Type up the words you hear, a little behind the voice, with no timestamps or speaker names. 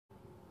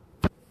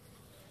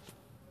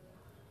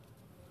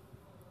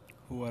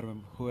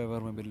whoever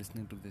may be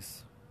listening to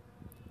this,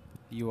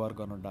 you are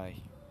gonna die.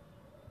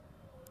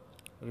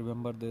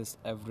 Remember this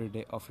every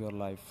day of your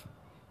life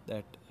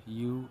that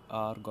you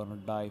are gonna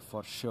die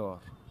for sure.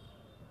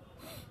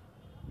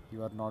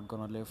 You are not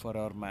gonna live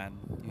forever, man.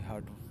 You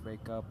have to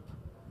wake up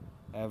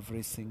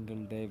every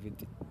single day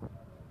with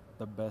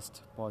the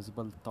best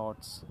possible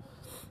thoughts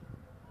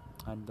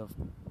and the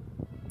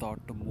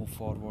thought to move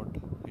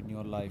forward in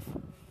your life.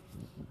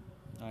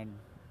 And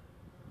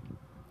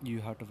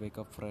you have to wake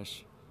up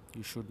fresh.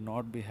 You should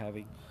not be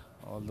having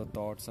all the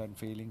thoughts and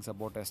feelings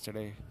about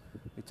yesterday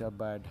which are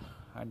bad.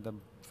 And the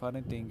funny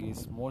thing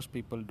is, most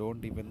people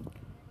don't even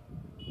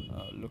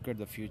look at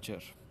the future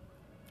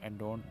and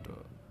don't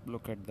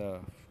look at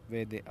the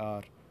way they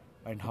are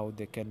and how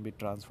they can be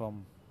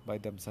transformed by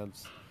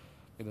themselves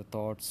with the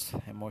thoughts,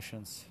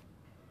 emotions,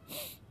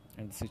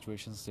 and the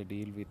situations they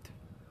deal with.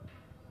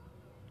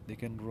 They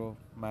can grow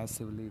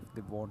massively if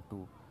they want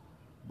to,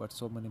 but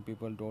so many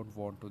people don't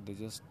want to. They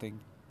just think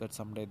that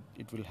someday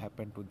it will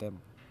happen to them.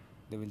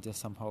 They will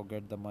just somehow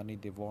get the money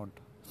they want,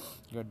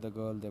 get the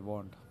girl they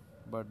want,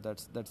 but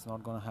that's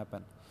not gonna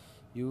happen.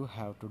 You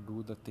have to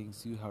do the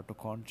things. You have to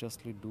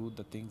consciously do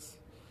the things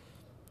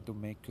to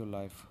make your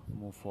life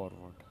move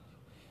forward.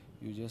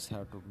 You just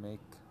have to make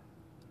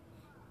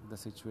the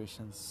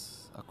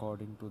situations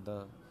according to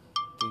the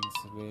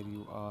things where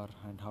you are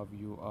and how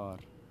you are.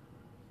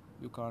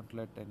 You can't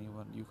let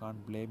anyone, you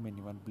can't blame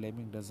anyone.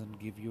 Blaming doesn't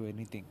give you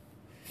anything.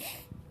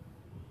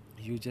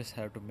 You just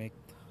have to make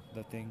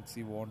the things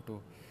you want to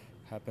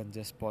happen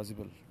just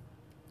possible.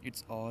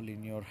 It's all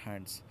in your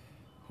hands.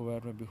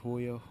 Whoever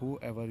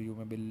you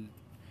may be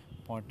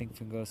pointing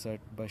fingers at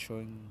by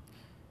showing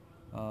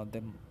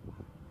them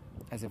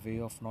as a way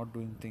of not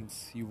doing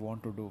things you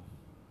want to do,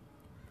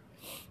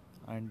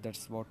 and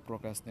that's what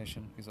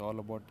procrastination is all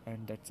about,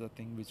 and that's the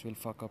thing which will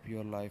fuck up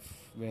your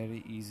life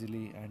very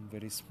easily and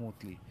very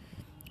smoothly.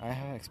 I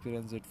have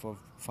experienced it for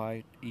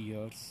 5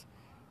 years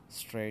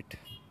straight,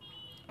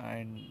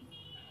 and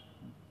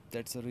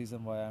that's the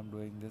reason why I'm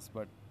doing this.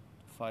 But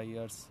 5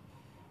 years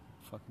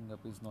fucking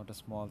up is not a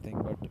small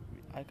thing, but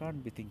I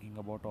can't be thinking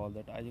about all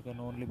that. I can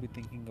only be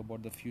thinking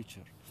about the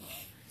future.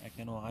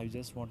 I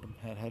just want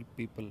to help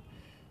people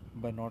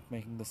by not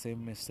making the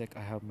same mistake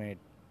I have made.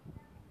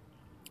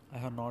 I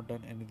have not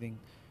done anything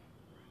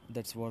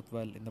that's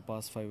worthwhile in the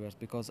past 5 years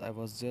because I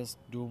was just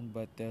doomed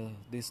by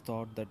this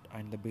thought that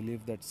and the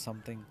belief that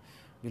something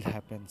will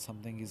happen,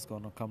 something is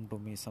gonna come to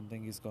me,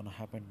 something is gonna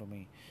happen to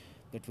me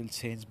that will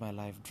change my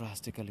life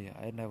drastically.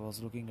 And I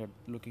was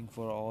looking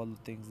for all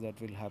the things that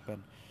will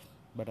happen,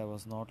 but I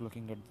was not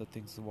looking at the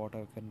things what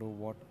I can do,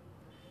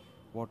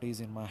 what is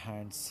in my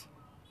hands.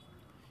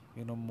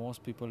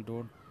 Most people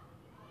don't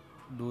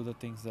do the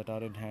things that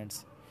are in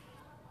hands.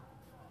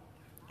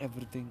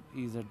 Everything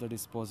is at the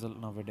disposal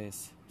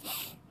nowadays.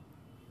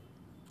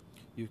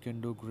 You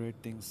can do great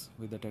things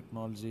with the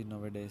technology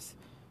nowadays,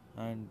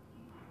 and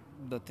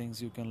the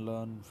things you can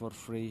learn for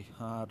free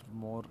are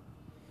more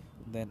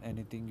than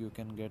anything you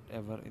can get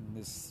ever in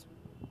this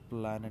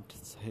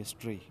planet's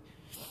history.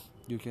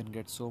 You can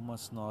get so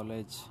much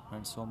knowledge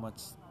and so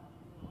much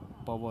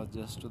power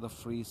just to the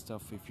free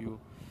stuff if you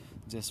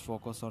just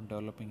focus on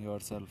developing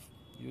yourself.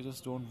 You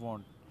just don't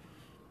want,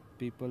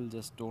 people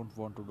just don't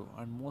want to do,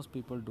 and most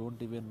people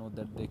don't even know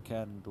that they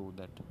can do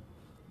that.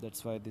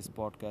 That's why this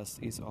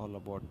podcast is all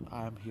about.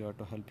 I am here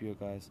to help you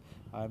guys.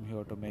 I am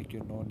here to make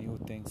you know new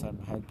things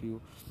and help you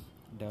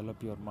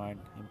develop your mind,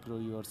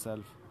 improve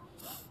yourself,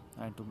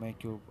 and to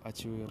make you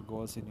achieve your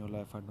goals in your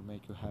life, and to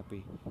make you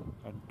happy,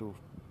 and to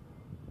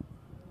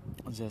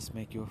just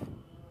make you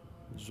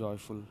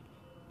joyful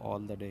all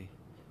the day,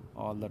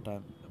 all the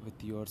time,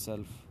 with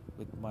yourself,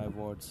 with my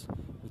words,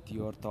 with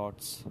your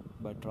thoughts,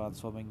 by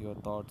transforming your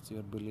thoughts,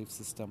 your belief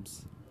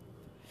systems,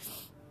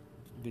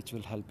 which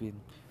will help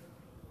in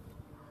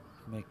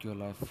make your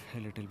life a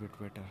little bit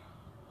better.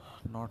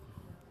 Not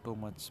too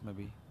much,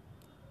 maybe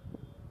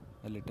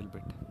a little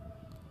bit.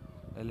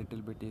 A little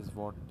bit is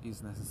what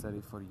is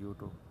necessary for you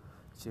to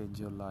change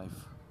your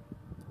life.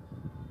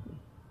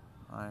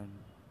 And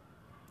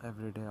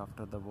every day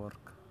after the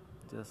work,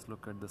 just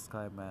look at the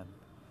sky, man.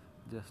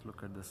 Just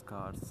look at the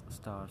stars.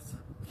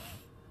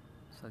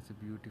 Such a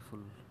beautiful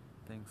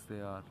things they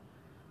are.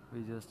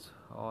 We just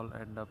all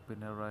end up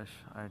in a rush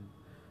and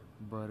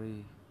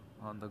bury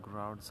on the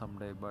ground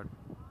someday, but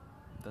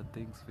the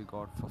things we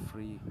got for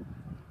free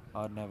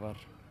are never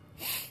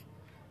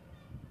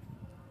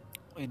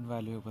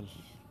invaluable.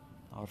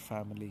 Our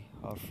family,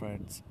 our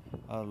friends,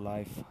 our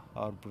life,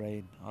 our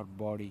brain, our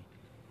body,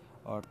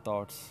 our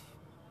thoughts,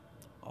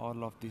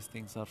 all of these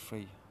things are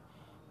free.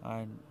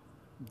 And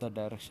the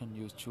direction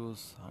you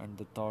choose, and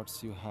the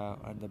thoughts you have,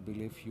 and the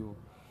belief you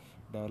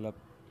develop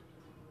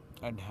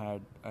and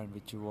had, and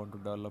which you want to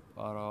develop,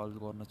 are all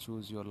gonna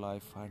choose your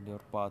life and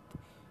your path.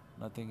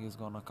 Nothing is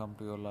gonna come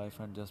to your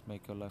life and just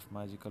make your life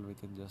magical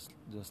within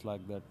just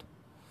like that.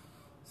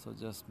 So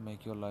just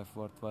make your life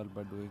worthwhile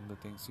by doing the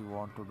things you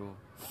want to do.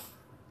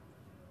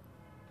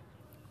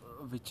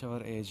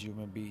 Whichever age you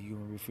may be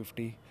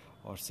 50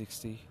 or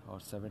 60 or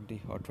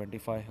 70 or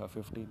 25 or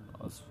 15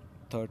 or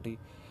 30,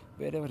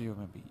 wherever you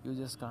may be, you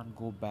just can't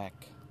go back.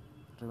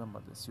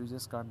 Remember this, you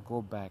just can't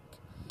go back.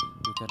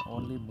 You can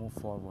only move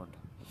forward.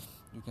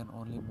 You can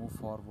only move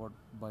forward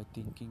by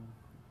thinking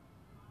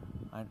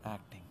and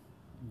acting.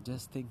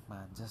 Just think,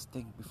 man. Just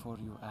think before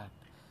you act.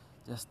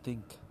 Just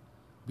think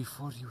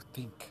before you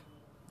think.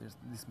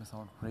 This may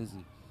sound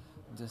crazy.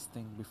 Just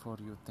think before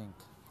you think.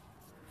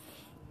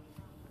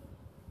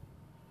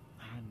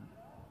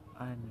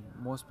 And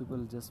most people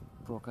just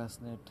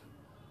procrastinate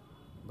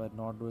by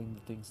not doing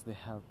the things they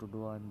have to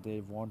do and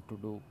they want to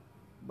do,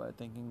 by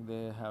thinking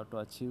they have to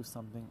achieve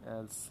something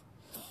else.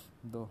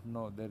 Though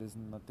no, there is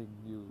nothing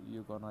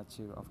you gonna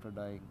achieve after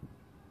dying.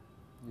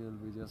 You'll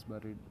be just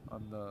buried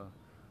on the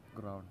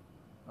ground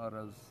or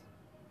else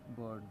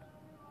burned.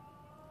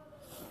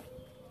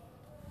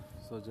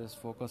 So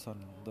just focus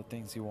on the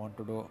things you want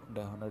to do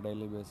on a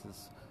daily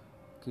basis.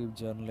 Keep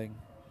journaling,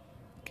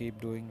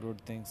 keep doing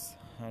good things,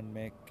 and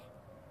make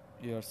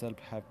yourself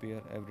happier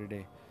every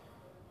day.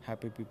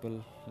 Happy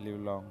people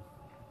live long.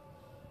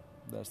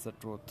 That's the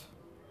truth.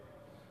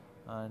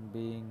 And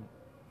being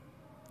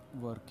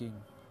working,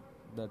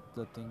 that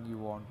the thing you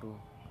want to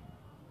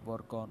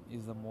work on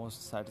is the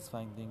most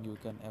satisfying thing you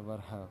can ever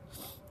have.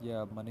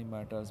 Yeah, money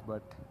matters,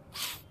 but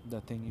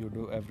the thing you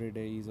do every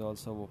day is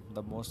also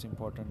the most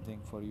important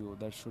thing for you.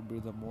 That should be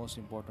the most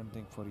important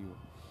thing for you.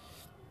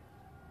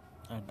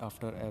 And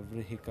after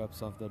every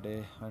hiccups of the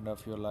day and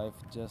of your life,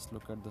 just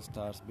look at the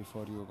stars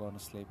before you gonna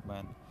sleep,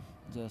 man.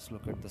 Just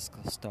look at the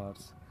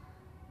stars.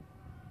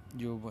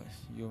 you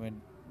you may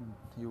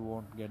you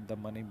won't get the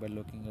money by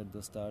looking at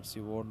the stars,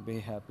 you won't be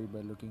happy by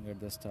looking at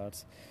the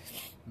stars,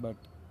 but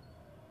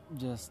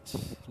just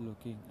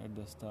looking at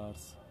the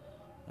stars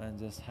and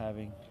just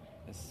having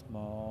a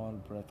small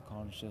breath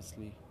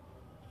consciously,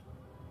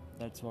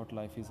 that's what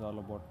life is all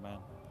about, man.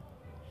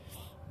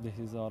 This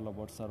is all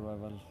about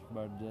survival,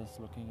 but just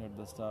looking at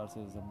the stars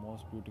is the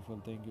most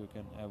beautiful thing you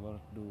can ever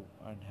do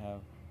and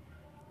have.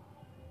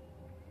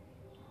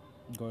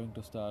 Going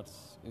to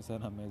stars is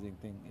an amazing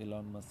thing.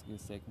 Elon Musk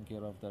is taking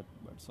care of that,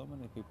 but so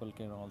many people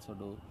can also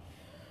do.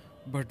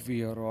 But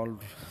we are all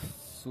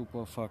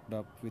super fucked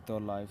up with our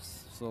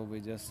lives, so we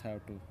just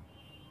have to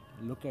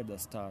look at the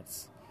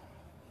stars.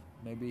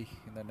 Maybe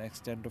in the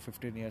next 10 to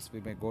 15 years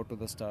we may go to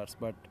the stars,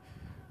 but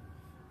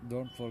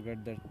don't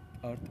forget that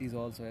Earth is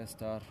also a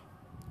star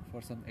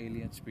for some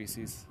alien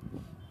species.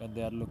 When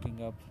they are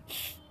looking up,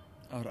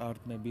 our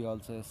Earth may be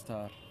also a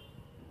star.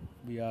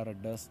 We are a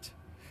dust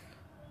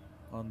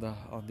on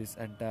this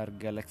entire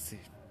galaxy.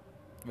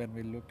 When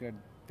we look at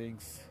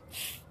things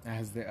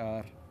as they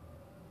are,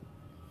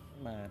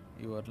 man,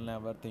 you will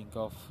never think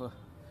of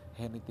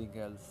anything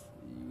else.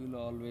 You will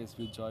always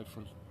be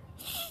joyful.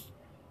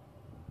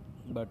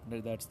 But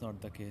that's not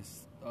the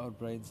case. Our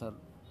brains are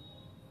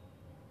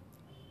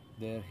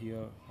there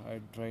here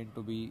and trying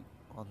to be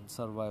on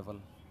survival.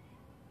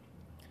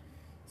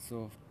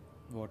 So,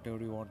 whatever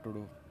you want to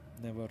do,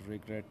 never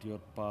regret your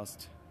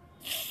past.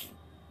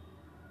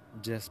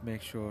 Just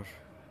make sure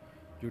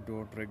you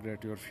don't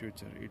regret your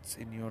future. It's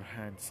in your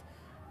hands,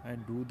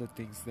 and do the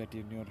things that are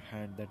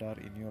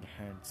in your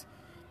hands.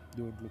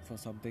 Don't look for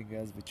something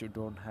else which you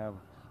don't have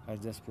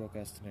and just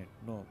procrastinate.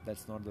 No,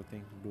 that's not the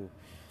thing to do.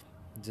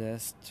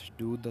 Just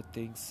do the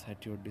things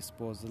at your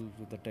disposal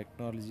with the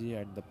technology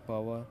and the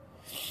power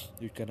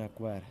you can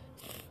acquire.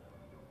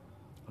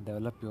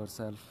 Develop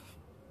yourself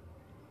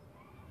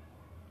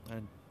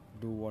and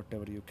do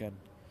whatever you can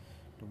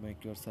to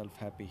make yourself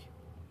happy.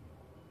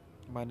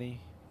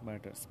 Money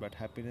matters, but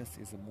happiness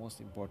is the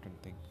most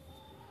important thing.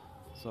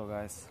 So,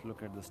 guys,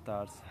 look at the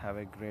stars. Have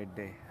a great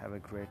day. Have a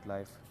great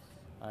life.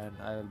 And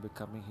I will be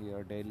coming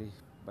here daily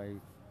by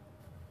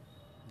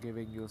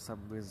giving you some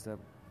wisdom.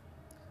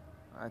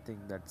 I think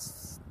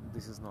this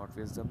is not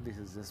wisdom. This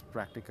is just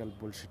practical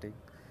bullshitting.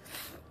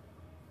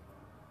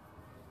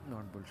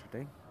 Not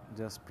bullshitting.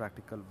 Just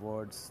practical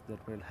words that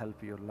will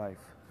help your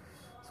life.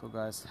 So,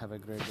 guys, have a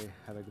great day.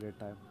 Have a great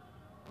time.